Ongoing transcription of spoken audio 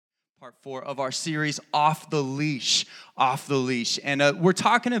Part 4 of our series, Off the Leash, Off the Leash. And we're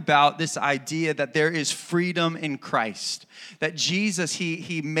talking about this idea that there is freedom in Christ. That Jesus,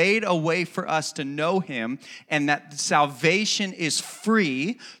 he made a way for us to know him, and that salvation is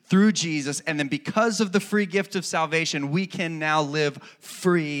free through Jesus. And then because of the free gift of salvation, we can now live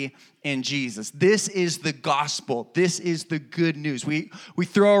free in Jesus. This is the gospel. This is the good news. We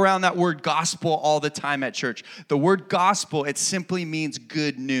throw around that word gospel all the time at church. The word gospel, it simply means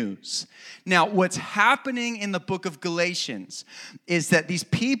good news. Now, what's happening in the book of Galatians is that these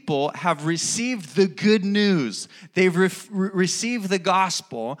people have received the good news. They've received the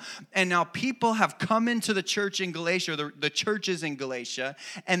gospel, and now people have come into the church in Galatia, the churches in Galatia,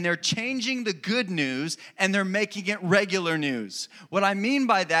 and they're changing the good news and they're making it regular news. What I mean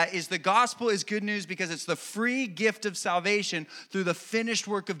by that is the gospel is good news because it's the free gift of salvation through the finished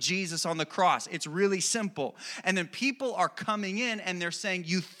work of Jesus on the cross. It's really simple. And then people are coming in and they're saying,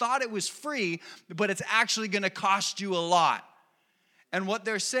 you thought it was free, but it's actually going to cost you a lot. And what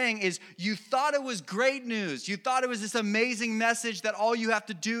they're saying is, you thought it was great news. You thought it was this amazing message that all you have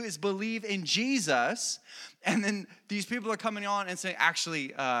to do is believe in Jesus. And then these people are coming on and saying,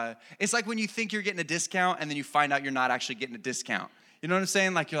 actually, it's like when you think you're getting a discount and then you find out you're not actually getting a discount. You know what I'm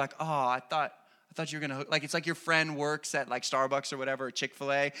saying? Like, you're like, oh, I thought you were going to, like, it's like your friend works at like Starbucks or whatever, or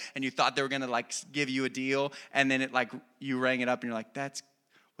Chick-fil-A, and you thought they were going to like give you a deal. And then you rang it up and you're like, that's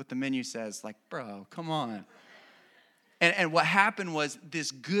what the menu says. Like, bro, come on. And what happened was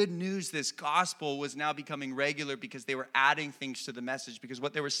this good news, this gospel was now becoming regular because they were adding things to the message. Because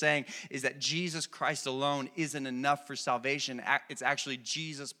what they were saying is that Jesus Christ alone isn't enough for salvation. It's actually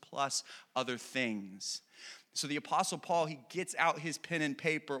Jesus plus other things. So the Apostle Paul, he gets out his pen and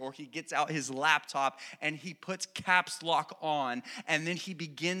paper, or he gets out his laptop and he puts caps lock on, and then he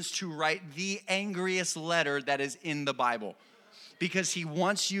begins to write the angriest letter that is in the Bible. Because he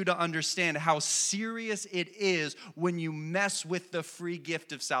wants you to understand how serious it is when you mess with the free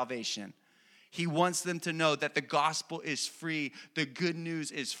gift of salvation. He wants them to know that the gospel is free. The good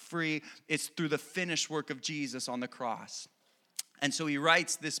news is free. It's through the finished work of Jesus on the cross. And so he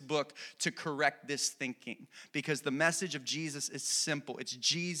writes this book to correct this thinking. Because the message of Jesus is simple. It's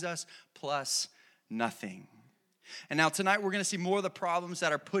Jesus plus nothing. And now tonight we're going to see more of the problems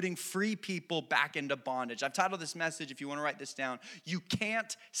that are putting free people back into bondage. I've titled this message, if you want to write this down, You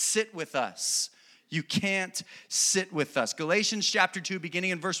Can't Sit With Us. You can't sit with us. Galatians chapter 2, beginning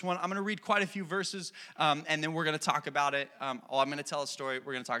in verse 1. I'm going to read quite a few verses, and then we're going to talk about it. I'm going to tell a story.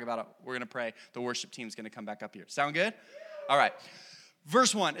 We're going to talk about it. We're going to pray. The worship team's going to come back up here. Sound good? All right.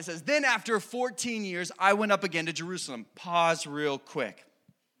 Verse 1, it says, Then after 14 years, I went up again to Jerusalem. Pause real quick.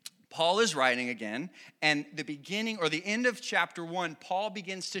 Paul is writing again, and the beginning or the end of chapter 1, Paul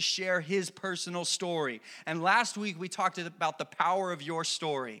begins to share his personal story. And last week we talked about the power of your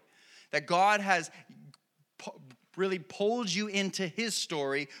story, that God has really pulled you into his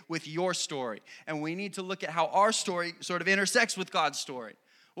story with your story. And we need to look at how our story sort of intersects with God's story.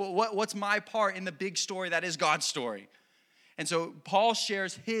 What's my part in the big story that is God's story? And so Paul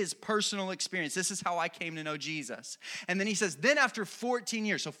shares his personal experience. This is how I came to know Jesus. And then he says, then after 14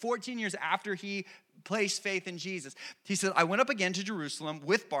 years, so 14 years after he placed faith in Jesus, he said, I went up again to Jerusalem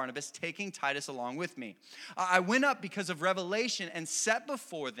with Barnabas, taking Titus along with me. I went up because of revelation and set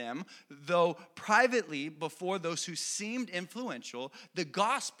before them, though privately before those who seemed influential, the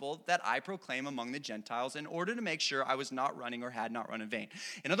gospel that I proclaim among the Gentiles, in order to make sure I was not running or had not run in vain.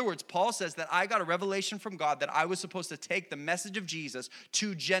 In other words, Paul says that I got a revelation from God that I was supposed to take the message of Jesus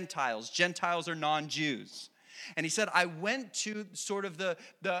to Gentiles. Gentiles are non-Jews. And he said, I went to sort of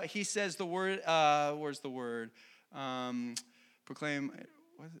he says the word, where's the word? Proclaim,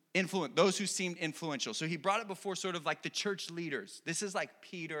 influence, those who seemed influential. So he brought it before sort of like the church leaders. This is like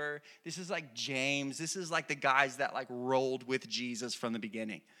Peter. This is like James. This is like the guys that like rolled with Jesus from the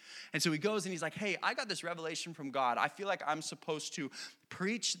beginning. And so he goes and he's like, hey, I got this revelation from God. I feel like I'm supposed to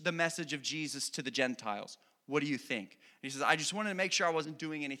preach the message of Jesus to the Gentiles. What do you think? And he says, I just wanted to make sure I wasn't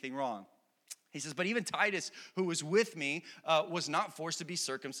doing anything wrong. He says, but even Titus, who was with me, was not forced to be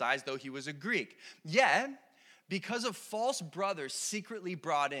circumcised, though he was a Greek. Yet, because of false brothers secretly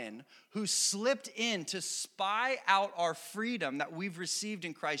brought in, who slipped in to spy out our freedom that we've received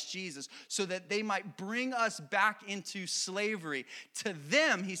in Christ Jesus, so that they might bring us back into slavery. To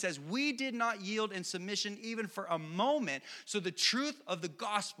them, he says, we did not yield in submission even for a moment, so the truth of the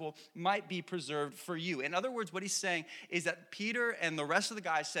gospel might be preserved for you. In other words, what he's saying is that Peter and the rest of the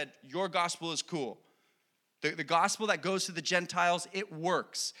guys said, your gospel is cool. The gospel that goes to the Gentiles, it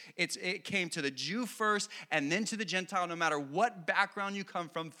works. It came to the Jew first and then to the Gentile. No matter what background you come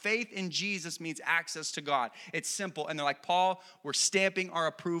from, faith in Jesus means access to God. It's simple. And they're like, Paul, we're stamping our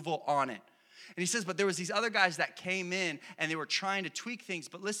approval on it. And he says, but there was these other guys that came in and they were trying to tweak things.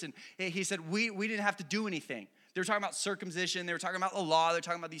 But listen, he said, we didn't have to do anything. They were talking about circumcision. They were talking about the law. They were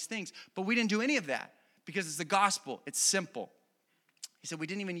talking about these things. But we didn't do any of that because it's the gospel. It's simple. He said, we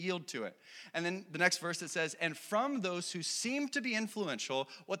didn't even yield to it. And then the next verse, it says, and from those who seem to be influential,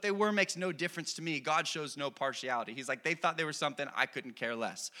 what they were makes no difference to me. God shows no partiality. He's like, they thought they were something, I couldn't care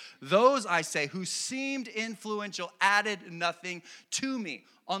less. Those, I say, who seemed influential added nothing to me.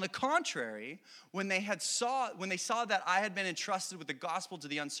 On the contrary, when they saw that I had been entrusted with the gospel to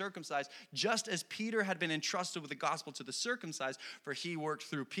the uncircumcised, just as Peter had been entrusted with the gospel to the circumcised, for he worked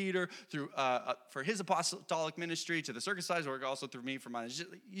through Peter for his apostolic ministry to the circumcised, worked also through me for mine.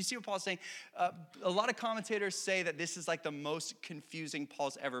 You see what Paul's saying? A lot of commentators say that this is like the most confusing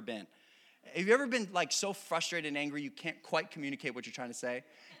Paul's ever been. Have you ever been like so frustrated and angry you can't quite communicate what you're trying to say?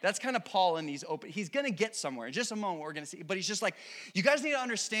 That's kind of Paul in these open. He's going to get somewhere. In just a moment, we're going to see. But he's just like, you guys need to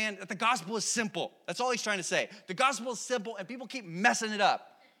understand that the gospel is simple. That's all he's trying to say. The gospel is simple, and people keep messing it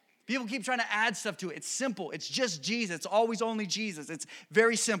up. People keep trying to add stuff to it. It's simple. It's just Jesus. It's always only Jesus. It's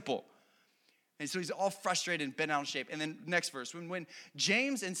very simple. And so he's all frustrated and bent out of shape. And then next verse, when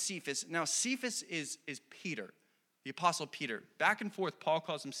James and Cephas, now Cephas is Peter. The Apostle Peter. Back and forth, Paul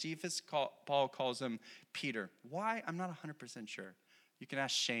calls him Cephas, Paul calls him Peter. Why? I'm not 100% sure. You can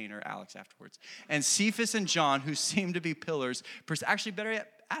ask Shane or Alex afterwards. And Cephas and John, who seem to be pillars, actually better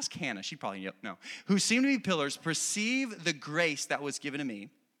yet, ask Hannah, she'd probably know. Who seem to be pillars, perceive the grace that was given to me.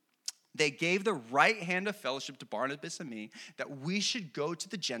 They gave the right hand of fellowship to Barnabas and me, that we should go to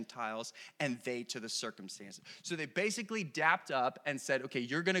the Gentiles and they to the circumstances. So they basically dapped up and said, okay,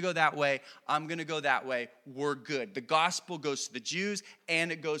 you're going to go that way. I'm going to go that way. We're good. The gospel goes to the Jews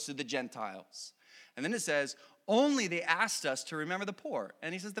and it goes to the Gentiles. And then it says, only they asked us to remember the poor.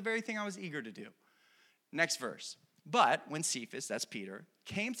 And he says, the very thing I was eager to do. Next verse. But when Cephas, that's Peter,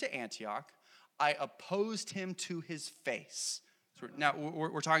 came to Antioch, I opposed him to his face. Now,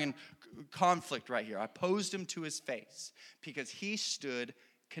 we're talking conflict right here. I opposed him to his face because he stood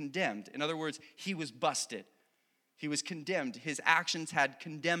condemned. In other words, he was busted. He was condemned. His actions had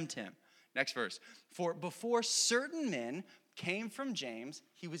condemned him. Next verse. For before certain men came from James,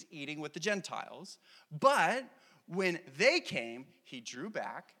 he was eating with the Gentiles. But when they came, he drew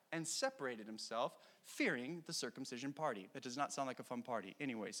back and separated himself, fearing the circumcision party. That does not sound like a fun party.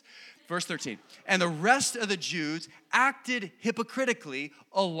 Anyways, verse 13. And the rest of the Jews acted hypocritically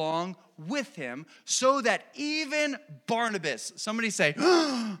along with him, so that even Barnabas, somebody say,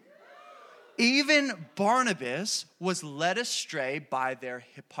 even Barnabas was led astray by their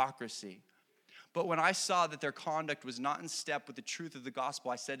hypocrisy. But when I saw that their conduct was not in step with the truth of the gospel,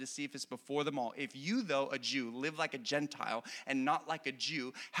 I said to Cephas before them all, if you, though a Jew, live like a Gentile and not like a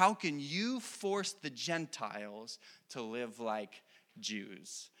Jew, how can you force the Gentiles to live like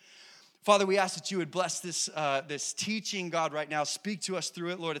Jews? Father, we ask that you would bless this teaching, God, right now. Speak to us through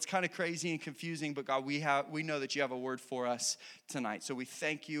it, Lord. It's kind of crazy and confusing, but God, we know that you have a word for us tonight. So we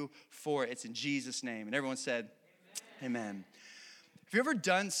thank you for it. It's in Jesus' name. And everyone said, Amen. Have you ever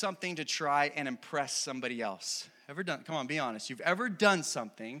done something to try and impress somebody else? Come on, be honest. You've ever done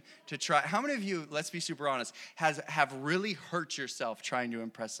something to try, how many of you, let's be super honest, have really hurt yourself trying to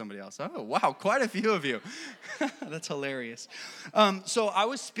impress somebody else? Oh, wow, quite a few of you. That's hilarious. So I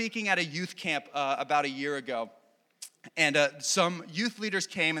was speaking at a youth camp about a year ago. And some youth leaders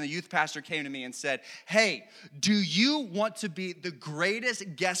came and the youth pastor came to me and said, hey, do you want to be the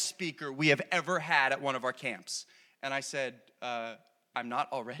greatest guest speaker we have ever had at one of our camps? And I said, I'm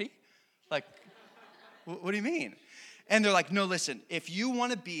not already? Like, what do you mean? And they're like, no, listen, if you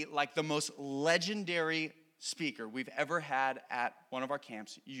want to be like the most legendary speaker we've ever had at one of our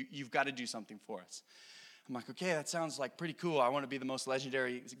camps, you've got to do something for us. I'm like, okay, that sounds like pretty cool. I want to be the most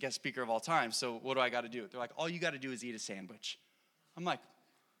legendary guest speaker of all time. So what do I got to do? They're like, all you got to do is eat a sandwich. I'm like,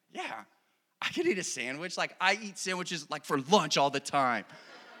 yeah, I can eat a sandwich. Like, I eat sandwiches like for lunch all the time.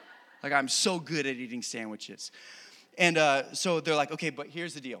 Like, I'm so good at eating sandwiches. And so they're like, okay, but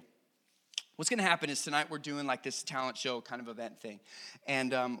here's the deal. What's going to happen is tonight we're doing like this talent show kind of event thing.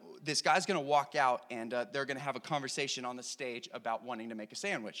 And this guy's going to walk out and they're going to have a conversation on the stage about wanting to make a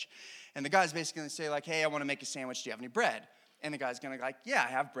sandwich. And the guy's basically going to say like, hey, I want to make a sandwich. Do you have any bread? And the guy's going to like, yeah,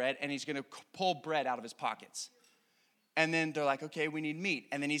 I have bread. And he's going to pull bread out of his pockets. And then they're like, okay, we need meat.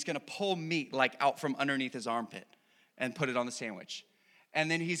 And then he's going to pull meat like out from underneath his armpit and put it on the sandwich. And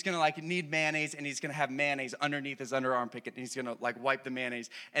then he's gonna like need mayonnaise, and he's gonna have mayonnaise underneath his underarm picket, and he's gonna like wipe the mayonnaise.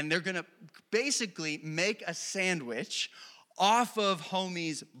 And they're gonna basically make a sandwich off of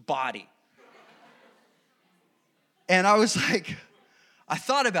homie's body. And I was like, I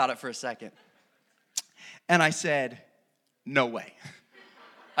thought about it for a second. And I said, no way.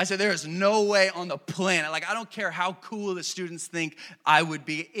 I said, there is no way on the planet. Like, I don't care how cool the students think I would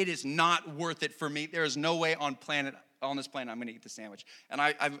be. It is not worth it for me. There is no way on this planet I'm going to eat the sandwich. And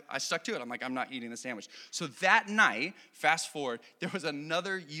I stuck to it. I'm like, I'm not eating the sandwich. So that night, fast forward, there was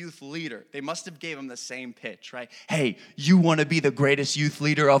another youth leader. They must have gave him the same pitch, right? Hey, you want to be the greatest youth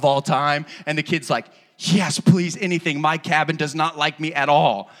leader of all time? And the kid's like, yes, please, anything. My cabin does not like me at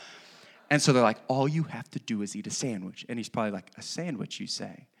all. And so they're like, all you have to do is eat a sandwich. And he's probably like, a sandwich, you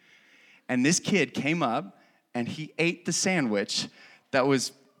say? And this kid came up, and he ate the sandwich that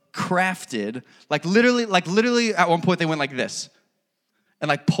was crafted, like literally at one point they went like this, and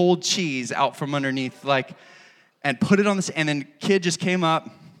like pulled cheese out from underneath, like, and put it on this, and then kid just came up,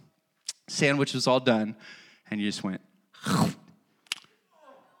 sandwich was all done, and you just went,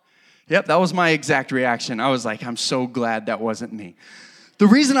 yep, that was my exact reaction. I was like, I'm so glad that wasn't me. The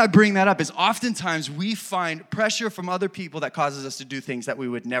reason I bring that up is oftentimes we find pressure from other people that causes us to do things that we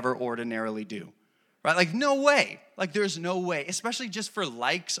would never ordinarily do, right? Like, no way. Like, there's no way, especially just for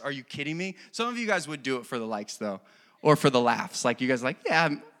likes. Are you kidding me? Some of you guys would do it for the likes, though, or for the laughs. Like, you guys are like, yeah,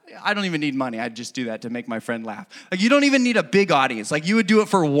 I don't even need money. I'd just do that to make my friend laugh. Like, you don't even need a big audience. Like, you would do it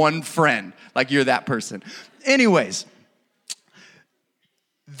for one friend. Like, you're that person. Anyways,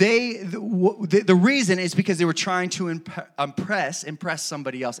 the reason is because they were trying to impress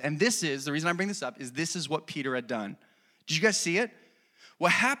somebody else. And the reason I bring this up is this is what Peter had done. Did you guys see it?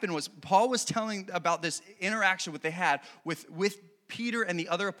 What happened was Paul was telling about this interaction that they had with Peter and the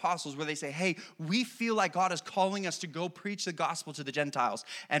other apostles, where they say, hey, we feel like God is calling us to go preach the gospel to the Gentiles.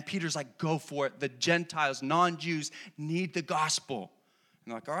 And Peter's like, go for it. The Gentiles, non-Jews, need the gospel.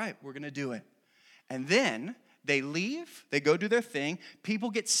 And they're like, all right, we're going to do it. And then they leave, they go do their thing. People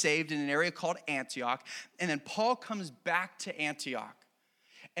get saved in an area called Antioch. And then Paul comes back to Antioch.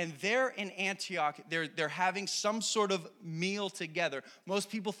 And there in Antioch, they're having some sort of meal together. Most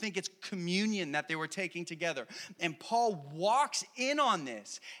people think it's communion that they were taking together. And Paul walks in on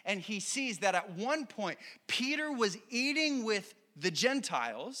this, and he sees that at one point, Peter was eating with the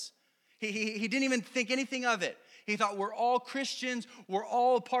Gentiles. He didn't even think anything of it. He thought, we're all Christians. We're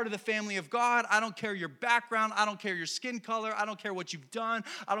all a part of the family of God. I don't care your background. I don't care your skin color. I don't care what you've done.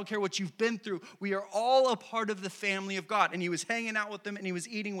 I don't care what you've been through. We are all a part of the family of God. And he was hanging out with them, and he was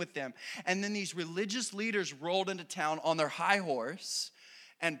eating with them. And then these religious leaders rolled into town on their high horse.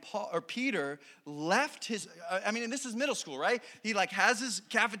 And Peter left and this is middle school, right? He like has his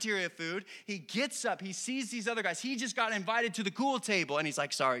cafeteria food. He gets up, he sees these other guys. He just got invited to the cool table. And he's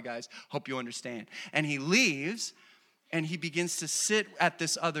like, sorry guys, hope you understand. And he leaves, and he begins to sit at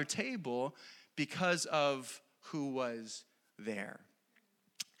this other table because of who was there.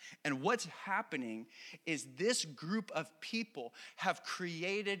 And what's happening is this group of people have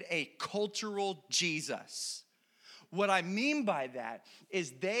created a cultural Jesus. What I mean by that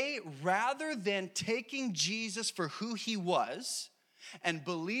is they, rather than taking Jesus for who he was and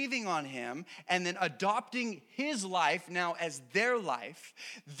believing on him and then adopting his life now as their life,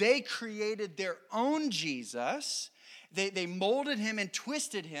 they created their own Jesus. They molded him and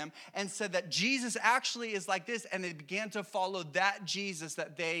twisted him and said that Jesus actually is like this, and they began to follow that Jesus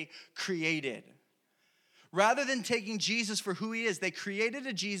that they created. Rather than taking Jesus for who he is, they created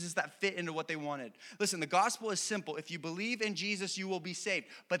a Jesus that fit into what they wanted. Listen, the gospel is simple. If you believe in Jesus, you will be saved.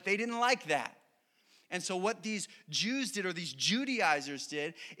 But they didn't like that. And so what these Jews did, or these Judaizers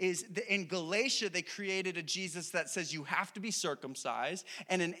did, is in Galatia, they created a Jesus that says you have to be circumcised.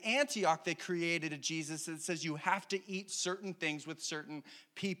 And in Antioch, they created a Jesus that says you have to eat certain things with certain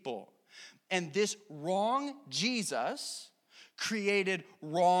people. And this wrong Jesus created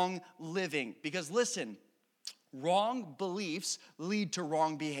wrong living. Because listen, wrong beliefs lead to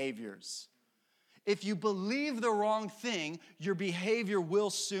wrong behaviors. If you believe the wrong thing, your behavior will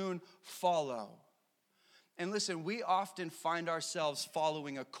soon follow. And listen, we often find ourselves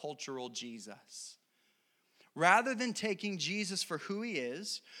following a cultural Jesus. Rather than taking Jesus for who he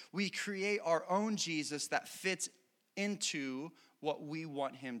is, we create our own Jesus that fits into what we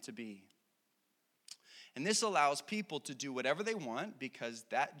want him to be. And this allows people to do whatever they want because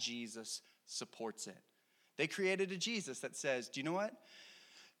that Jesus supports it. They created a Jesus that says, do you know what?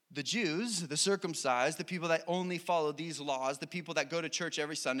 The Jews, the circumcised, the people that only follow these laws, the people that go to church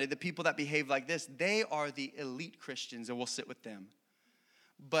every Sunday, the people that behave like this, they are the elite Christians, and we'll sit with them.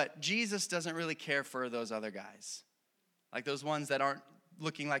 But Jesus doesn't really care for those other guys. Like those ones that aren't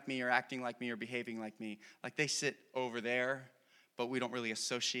looking like me or acting like me or behaving like me. Like they sit over there, but we don't really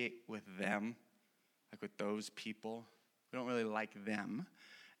associate with them, like with those people. We don't really like them.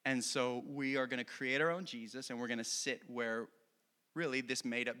 And so we are going to create our own Jesus, and we're going to sit where really this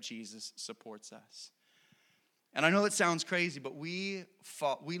made-up Jesus supports us. And I know it sounds crazy, but we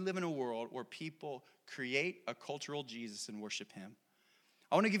live in a world where people create a cultural Jesus and worship him.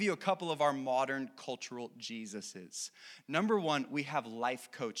 I want to give you a couple of our modern cultural Jesuses. Number one, we have life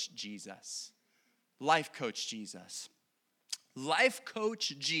coach Jesus. Life coach Jesus. Life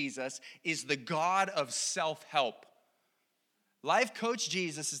coach Jesus is the God of self-help. Life coach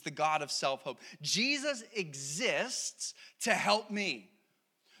Jesus is the God of self-help. Jesus exists to help me.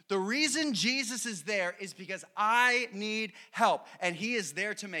 The reason Jesus is there is because I need help, and he is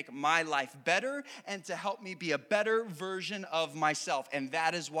there to make my life better and to help me be a better version of myself, and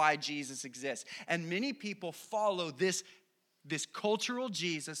that is why Jesus exists. And many people follow this cultural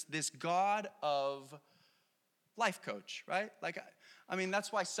Jesus, this God of life coach, right?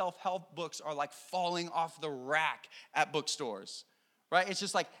 That's why self-help books are like falling off the rack at bookstores. Right? It's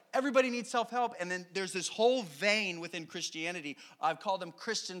just like everybody needs self-help, and then there's this whole vein within Christianity. I've called them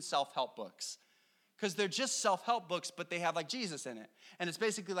Christian self-help books because they're just self-help books, but they have like Jesus in it. And it's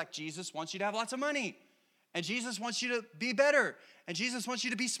basically like Jesus wants you to have lots of money, and Jesus wants you to be better, and Jesus wants you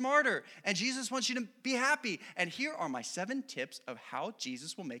to be smarter, and Jesus wants you to be happy. And here are my 7 tips of how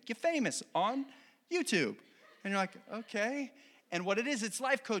Jesus will make you famous on YouTube. And you're like, okay. And what it is, it's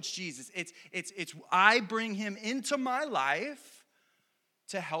life coach Jesus. It's I bring him into my life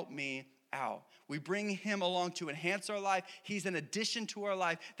to help me out. We bring him along to enhance our life. He's an addition to our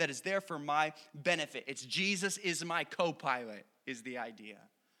life that is there for my benefit. It's Jesus is my co-pilot, is the idea.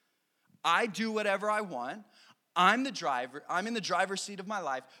 I do whatever I want. I'm the driver. I'm in the driver's seat of my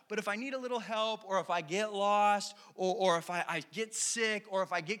life. But if I need a little help, or if I get lost, or if I get sick, or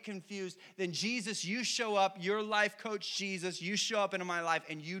if I get confused, then Jesus, you show up. Your life coach, Jesus, you show up into my life,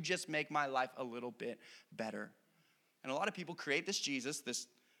 and you just make my life a little bit better. And a lot of people create this Jesus, this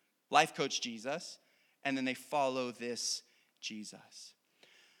life coach Jesus, and then they follow this Jesus.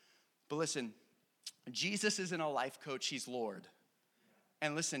 But listen, Jesus isn't a life coach, he's Lord.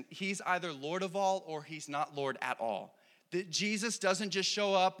 And listen, he's either Lord of all or he's not Lord at all. Jesus doesn't just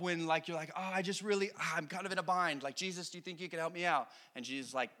show up when you're like, I'm kind of in a bind. Like, Jesus, do you think you can help me out? And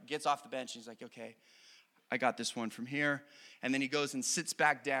Jesus gets off the bench and he's like, okay, I got this one from here. And then he goes and sits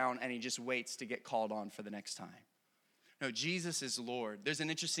back down and he just waits to get called on for the next time. No, Jesus is Lord. There's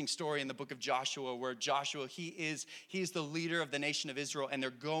an interesting story in the book of Joshua where Joshua, he is the leader of the nation of Israel, and they're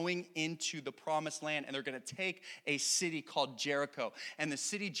going into the promised land, and they're going to take a city called Jericho. And the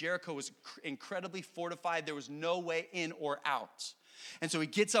city Jericho was incredibly fortified. There was no way in or out. And so he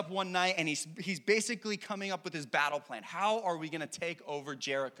gets up one night, and he's basically coming up with his battle plan. How are we going to take over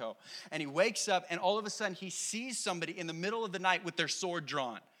Jericho? And he wakes up, and all of a sudden, he sees somebody in the middle of the night with their sword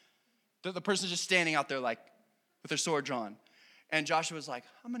drawn. The person's just standing out there with their sword drawn. And Joshua's like,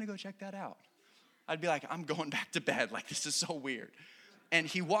 I'm going to go check that out. I'd be like, I'm going back to bed. This is so weird. And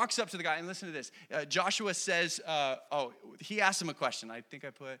he walks up to the guy, and listen to this. Joshua says, he asked him a question. I think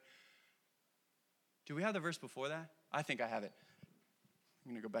do we have the verse before that? I think I have it.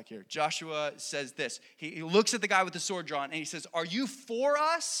 I'm going to go back here. Joshua says this. He looks at the guy with the sword drawn, and he says, are you for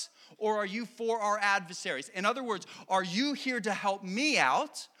us or are you for our adversaries? In other words, are you here to help me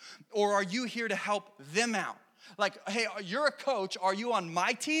out or are you here to help them out? Hey, you're a coach. Are you on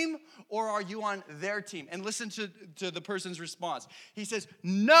my team or are you on their team? And listen to the person's response. He says,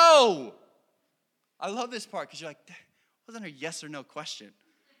 no. I love this part because you're like, that wasn't a yes or no question.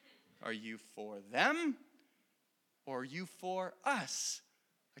 Are you for them or are you for us?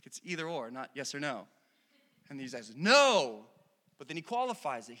 It's either or, not yes or no. And he says, no. But then he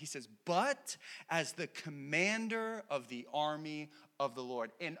qualifies it. He says, but as the commander of the army of the Lord.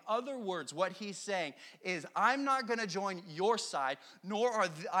 In other words, what he's saying is, I'm not going to join your side, nor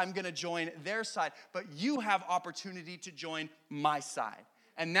I'm going to join their side, but you have opportunity to join my side.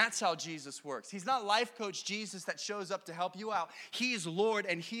 And that's how Jesus works. He's not life coach Jesus that shows up to help you out. He is Lord,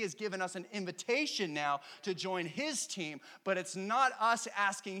 and he has given us an invitation now to join his team. But it's not us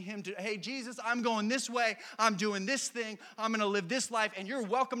asking him to, hey, Jesus, I'm going this way. I'm doing this thing. I'm going to live this life, and you're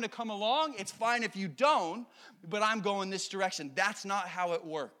welcome to come along. It's fine if you don't, but I'm going this direction. That's not how it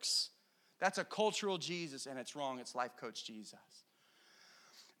works. That's a cultural Jesus, and it's wrong. It's life coach Jesus.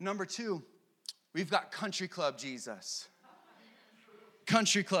 Number 2, we've got country club Jesus.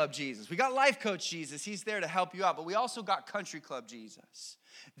 Country club Jesus. We got life coach Jesus. He's there to help you out. But we also got country club Jesus.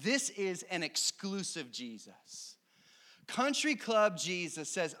 This is an exclusive Jesus. Country Club Jesus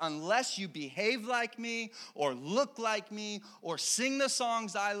says, unless you behave like me or look like me or sing the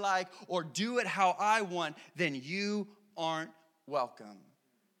songs I like or do it how I want, then you aren't welcome.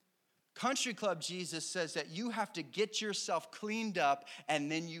 Country Club Jesus says that you have to get yourself cleaned up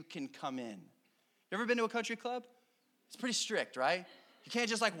and then you can come in. You ever been to a country club? It's pretty strict, right? You can't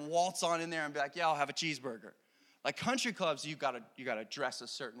just like waltz on in there and be like, yeah, I'll have a cheeseburger. Like country clubs, you gotta dress a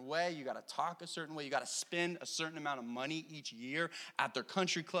certain way, you gotta talk a certain way, you gotta spend a certain amount of money each year at their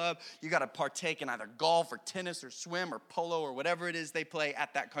country club. You gotta partake in either golf or tennis or swim or polo or whatever it is they play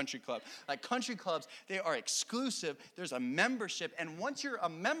at that country club. Like country clubs, they are exclusive. There's a membership, and once you're a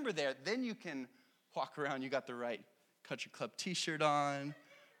member there, then you can walk around. You got the right country club t-shirt on.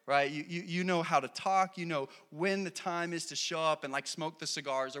 Right? You know how to talk. You know when the time is to show up and like smoke the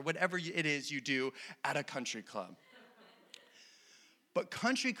cigars or whatever it is you do at a country club. But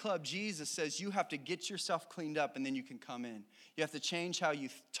Country Club Jesus says you have to get yourself cleaned up and then you can come in. You have to change how you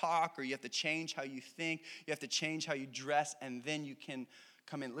talk, or you have to change how you think. You have to change how you dress, and then you can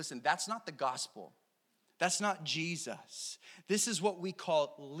come in. Listen, that's not the gospel. That's not Jesus. This is what we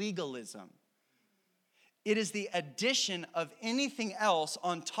call legalism. It is the addition of anything else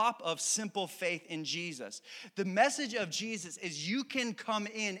on top of simple faith in Jesus. The message of Jesus is you can come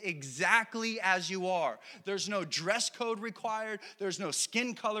in exactly as you are. There's no dress code required. There's no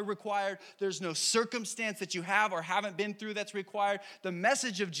skin color required. There's no circumstance that you have or haven't been through that's required. The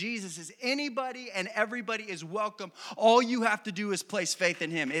message of Jesus is anybody and everybody is welcome. All you have to do is place faith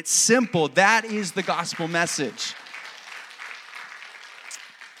in him. It's simple. That is the gospel message.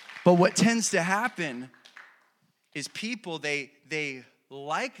 But what tends to happen is people, they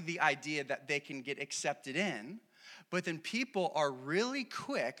like the idea that they can get accepted in, but then people are really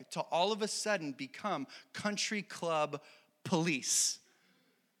quick to all of a sudden become country club police.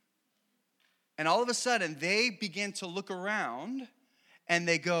 And all of a sudden, they begin to look around and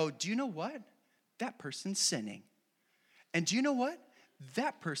they go, do you know what? That person's sinning. And do you know what?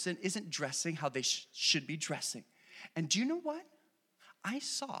 That person isn't dressing how they should be dressing. And do you know what? I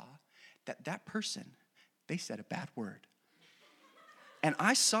saw that person, they said a bad word. And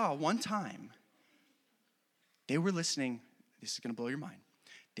I saw one time, they were listening, this is going to blow your mind,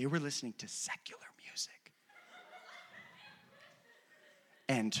 they were listening to secular music.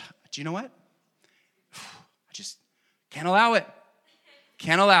 And do you know what? I just can't allow it.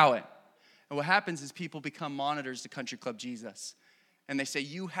 Can't allow it. And what happens is people become monitors to Country Club Jesus. And they say,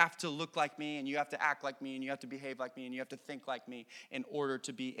 you have to look like me, and you have to act like me, and you have to behave like me, and you have to think like me in order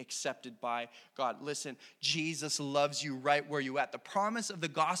to be accepted by God. Listen, Jesus loves you right where you're at. The promise of the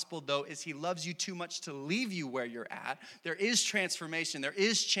gospel, though, is he loves you too much to leave you where you're at. There is transformation. There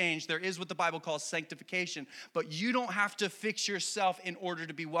is change. There is what the Bible calls sanctification. But you don't have to fix yourself in order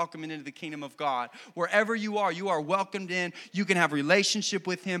to be welcomed into the kingdom of God. Wherever you are welcomed in. You can have a relationship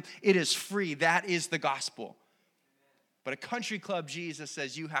with him. It is free. That is the gospel. But a country club Jesus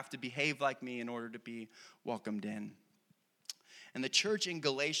says you have to behave like me in order to be welcomed in. And the church in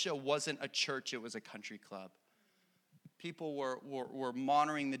Galatia wasn't a church, it was a country club. People were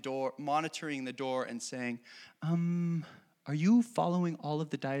monitoring the door and saying, are you following all of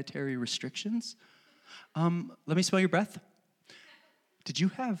the dietary restrictions? Let me smell your breath. Did you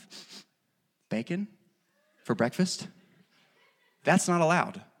have bacon for breakfast? That's not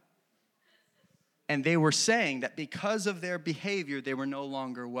allowed. And they were saying that because of their behavior, they were no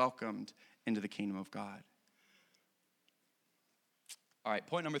longer welcomed into the kingdom of God. All right,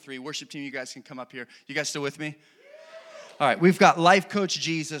 point number 3. Worship team, you guys can come up here. You guys still with me? All right, we've got life coach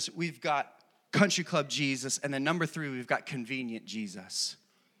Jesus. We've got country club Jesus. And then number 3, we've got convenient Jesus.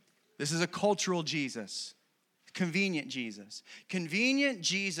 This is a cultural Jesus. Convenient Jesus. Convenient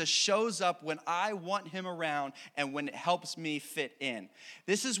Jesus shows up when I want him around and when it helps me fit in.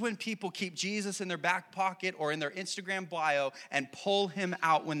 This is when people keep Jesus in their back pocket or in their Instagram bio and pull him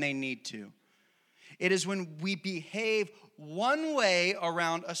out when they need to. It is when we behave one way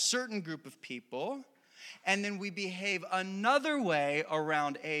around a certain group of people and then we behave another way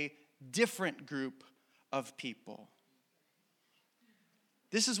around a different group of people.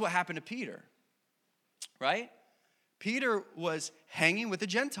 This is what happened to Peter, right? Peter was hanging with the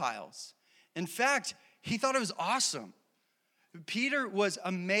Gentiles. In fact, he thought it was awesome. Peter was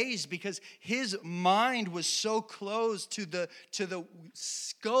amazed because his mind was so close to the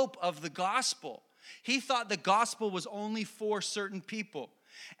scope of the gospel. He thought the gospel was only for certain people.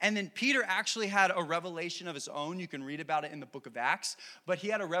 And then Peter actually had a revelation of his own. You can read about it in the book of Acts. But he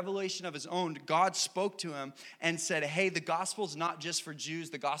had a revelation of his own. God spoke to him and said, hey, the gospel's not just for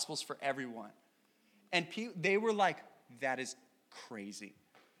Jews. The gospel's for everyone. And they were like, that is crazy.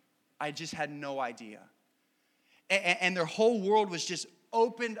 I just had no idea. And their whole world was just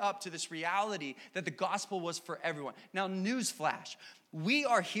opened up to this reality that the gospel was for everyone. Now, newsflash, we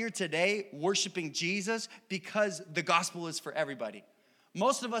are here today worshiping Jesus because the gospel is for everybody.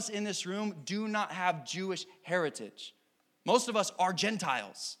 Most of us in this room do not have Jewish heritage. Most of us are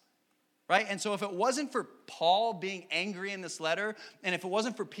Gentiles, right? And so if it wasn't for Paul being angry in this letter, and if it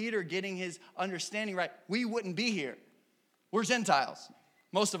wasn't for Peter getting his understanding right, we wouldn't be here. We're Gentiles.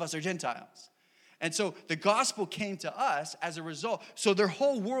 Most of us are Gentiles. And so the gospel came to us as a result. So their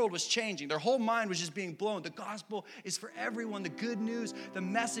whole world was changing. Their whole mind was just being blown. The gospel is for everyone. The good news, the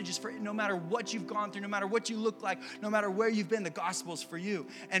message is for no matter what you've gone through, no matter what you look like, no matter where you've been, the gospel is for you.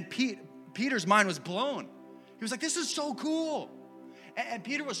 And Peter's mind was blown. He was like, this is so cool. And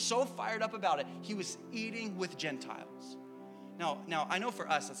Peter was so fired up about it. He was eating with Gentiles. Now I know for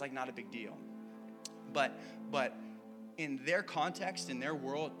us, that's like not a big deal. But in their context, in their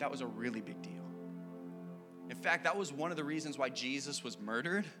world, that was a really big deal. In fact, that was one of the reasons why Jesus was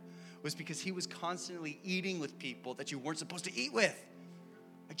murdered, was because he was constantly eating with people that you weren't supposed to eat with.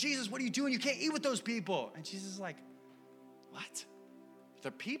 Like, Jesus, what are you doing? You can't eat with those people. And Jesus is like, what?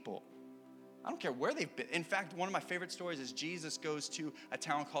 They're people. I don't care where they've been. In fact, one of my favorite stories is Jesus goes to a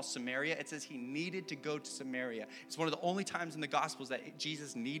town called Samaria. It says he needed to go to Samaria. It's one of the only times in the Gospels that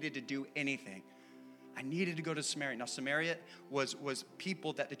Jesus needed to do anything. I needed to go to Samaria. Now, Samaria was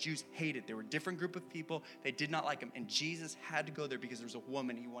people that the Jews hated. They were a different group of people. They did not like him. And Jesus had to go there because there was a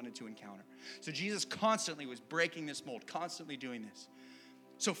woman he wanted to encounter. So Jesus constantly was breaking this mold, constantly doing this.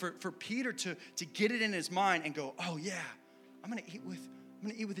 So for Peter to get it in his mind and go, oh yeah, I'm gonna eat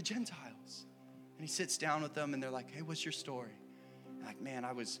with the Gentiles. And he sits down with them and they're like, hey, what's your story? And like, man,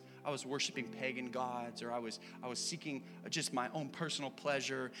 I was worshiping pagan gods, or I was seeking just my own personal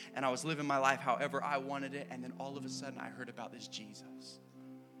pleasure, and I was living my life however I wanted it. And then all of a sudden I heard about this Jesus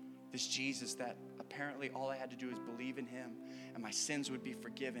that apparently all I had to do is believe in him, and my sins would be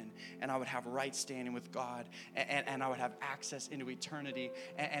forgiven, and I would have right standing with God, and I would have access into eternity.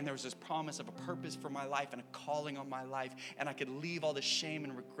 And there was this promise of a purpose for my life and a calling on my life, and I could leave all the shame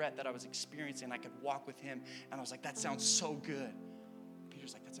and regret that I was experiencing, and I could walk with him. And I was like, that sounds so good.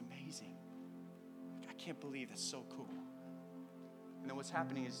 Peter's like, that's amazing. I can't believe that's so cool. And then what's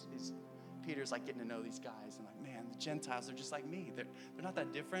happening is Peter's like getting to know these guys, and like, man, the Gentiles, they're just like me. They're not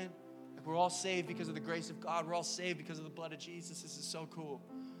that different. Like, we're all saved because of the grace of God. We're all saved because of the blood of Jesus. This is so cool.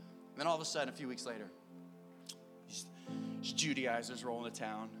 And then all of a sudden, a few weeks later, these Judaizers roll into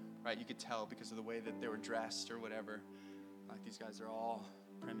town, right? You could tell because of the way that they were dressed or whatever. Like, these guys are all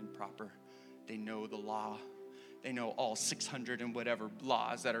prim and proper. They know the law. They know all 600 and whatever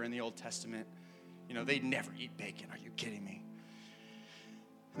laws that are in the Old Testament. You know, they never eat bacon. Are you kidding me?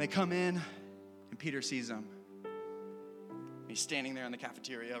 And they come in, and Peter sees them. He's standing there in the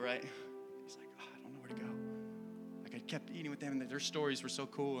cafeteria, right? He's like, oh, I don't know where to go. Like, I kept eating with them, and their stories were so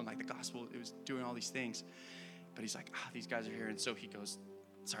cool, and like the gospel, it was doing all these things. But he's like, these guys are here. And so he goes,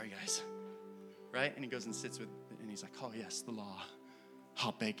 sorry, guys, right? And he goes and sits with, and he's like, oh, yes, the law.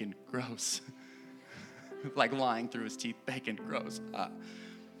 Oh, bacon, gross. Like lying through his teeth, bacon, gross. And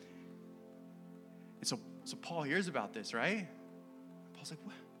so Paul hears about this, right? Paul's like,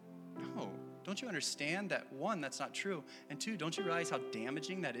 what? No, don't you understand that, one, that's not true, and two, don't you realize how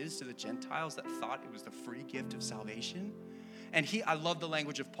damaging that is to the Gentiles that thought it was the free gift of salvation? And I love the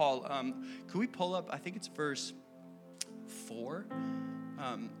language of Paul. Could we pull up, I think it's verse 4.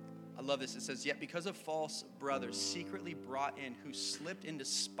 I love this. It says, yet because of false brothers secretly brought in, who slipped in to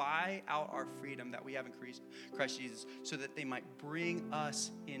spy out our freedom that we have in Christ Jesus, so that they might bring us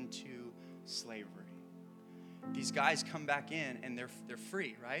into slavery. These guys come back in and they're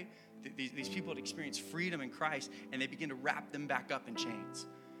free, right? These people had experienced freedom in Christ, and they begin to wrap them back up in chains.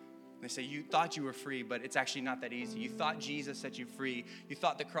 They say, you thought you were free, but it's actually not that easy. You thought Jesus set you free. You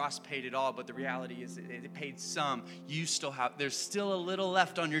thought the cross paid it all, but the reality is it paid some. There's still a little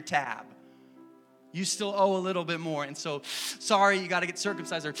left on your tab. You still owe a little bit more. And so, sorry, you got to get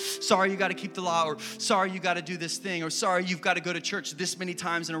circumcised, or sorry, you got to keep the law, or sorry, you got to do this thing, or sorry, you've got to go to church this many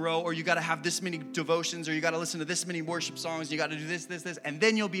times in a row, or you got to have this many devotions, or you got to listen to this many worship songs, you got to do this, and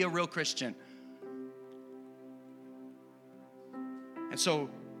then you'll be a real Christian. And so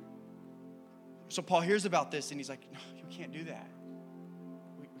Paul hears about this, and he's like, no, you can't do that.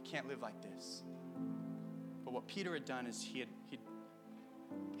 We can't live like this. But what Peter had done is he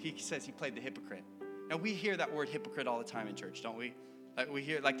says he played the hypocrite. Now, we hear that word hypocrite all the time in church, don't we? Like, we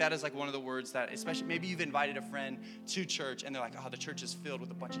hear, like, that is like one of the words that, especially, maybe you've invited a friend to church, and they're like, oh, the church is filled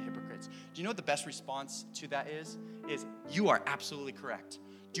with a bunch of hypocrites. Do you know what the best response to that is? You are absolutely correct.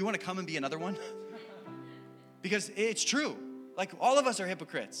 Do you want to come and be another one? Because it's true. Like, all of us are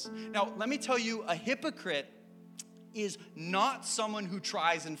hypocrites. Now, let me tell you, a hypocrite is not someone who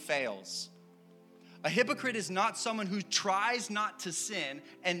tries and fails. A hypocrite is not someone who tries not to sin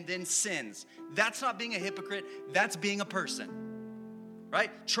and then sins. That's not being a hypocrite. That's being a person, right?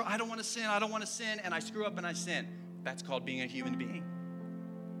 I don't want to sin, and I screw up and I sin. That's called being a human being.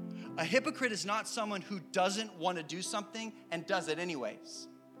 A hypocrite is not someone who doesn't want to do something and does it anyways.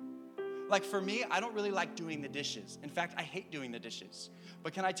 Like for me, I don't really like doing the dishes. In fact, I hate doing the dishes.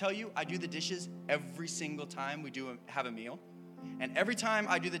 But can I tell you, I do the dishes every single time we have a meal. And every time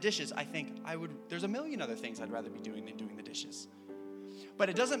I do the dishes, I think there's a million other things I'd rather be doing than doing the dishes. But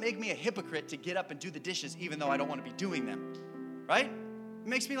it doesn't make me a hypocrite to get up and do the dishes even though I don't want to be doing them, right? It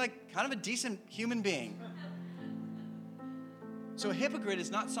makes me like kind of a decent human being. So a hypocrite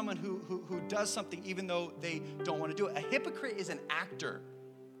is not someone who does something even though they don't want to do it. A hypocrite is an actor.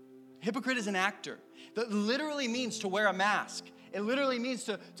 Hypocrite is an actor. That literally means to wear a mask. It literally means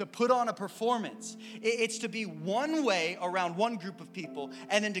to put on a performance. It's to be one way around one group of people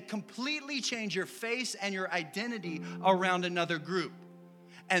and then to completely change your face and your identity around another group.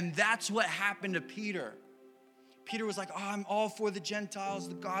 And that's what happened to Peter. Peter was like, oh, I'm all for the Gentiles.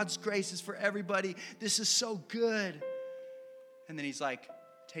 God's grace is for everybody. This is so good. And then he's like,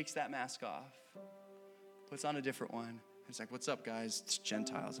 takes that mask off, puts on a different one. He's like, what's up, guys? It's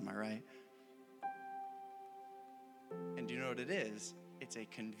Gentiles, am I right? And do you know what it is? It's a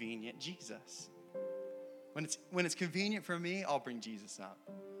convenient Jesus. When it's convenient for me, I'll bring Jesus up.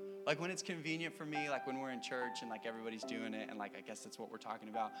 Like when it's convenient for me, like when we're in church and like everybody's doing it and like I guess that's what we're talking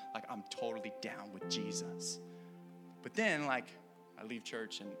about, like I'm totally down with Jesus. But then like I leave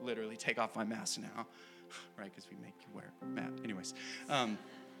church and literally take off my mask now, right? Because we make you wear a mask. Anyways,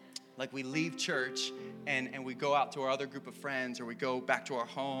 like we leave church and we go out to our other group of friends, or we go back to our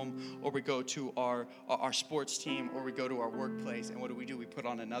home, or we go to our sports team, or we go to our workplace. And what do? We put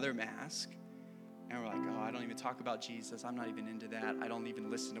on another mask. And we're like, oh, I don't even talk about Jesus. I'm not even into that. I don't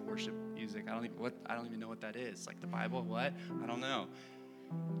even listen to worship music. I don't even know what that is. Like the Bible, what? I don't know.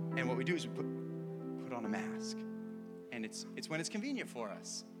 And what we do is we put on a mask. And it's when it's convenient for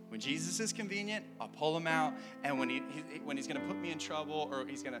us. When Jesus is convenient, I'll pull him out. And when he's going to put me in trouble, or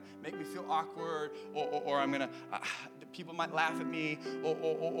he's going to make me feel awkward, or I'm going to, people might laugh at me,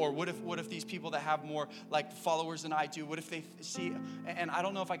 or what if these people that have more like followers than I do, what if they see, and I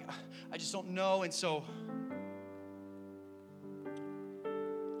don't know if I just don't know. And so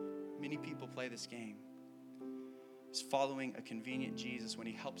many people play this game. Is following a convenient Jesus. When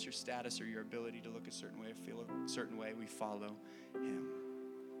he helps your status or your ability to look a certain way or feel a certain way, we follow him.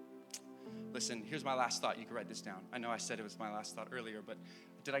 Listen, here's my last thought. You can write this down. I know I said it was my last thought earlier, but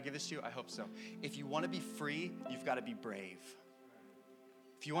did I give this to you? I hope so. If you want to be free, you've got to be brave.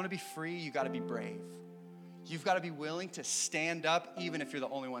 If you want to be free, you got to be brave. You've got to be willing to stand up even if you're the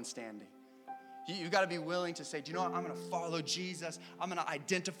only one standing. You've got to be willing to say, do you know what? I'm going to follow Jesus. I'm going to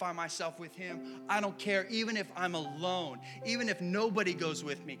identify myself with him. I don't care, even if I'm alone, even if nobody goes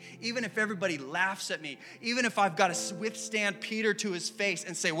with me, even if everybody laughs at me, even if I've got to withstand Peter to his face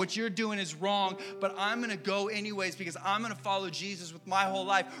and say, what you're doing is wrong, but I'm going to go anyways because I'm going to follow Jesus with my whole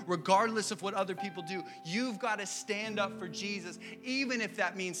life, regardless of what other people do. You've got to stand up for Jesus, even if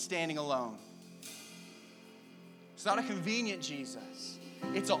that means standing alone. It's not a convenient Jesus.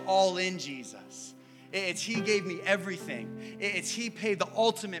 It's an all-in Jesus. It's he gave me everything. It's he paid the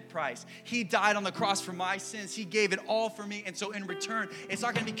ultimate price. He died on the cross for my sins. He gave it all for me. And so in return, it's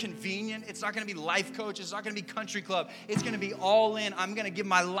not going to be convenient. It's not going to be life coach. It's not going to be country club. It's going to be all in. I'm going to give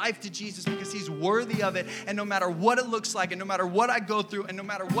my life to Jesus because he's worthy of it. And no matter what it looks like, and no matter what I go through, and no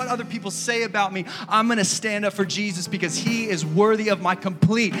matter what other people say about me, I'm going to stand up for Jesus because he is worthy of my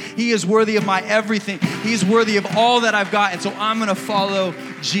complete. He is worthy of my everything. He's worthy of all that I've got. And so I'm going to follow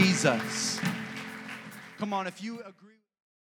Jesus. Come on, if you agree.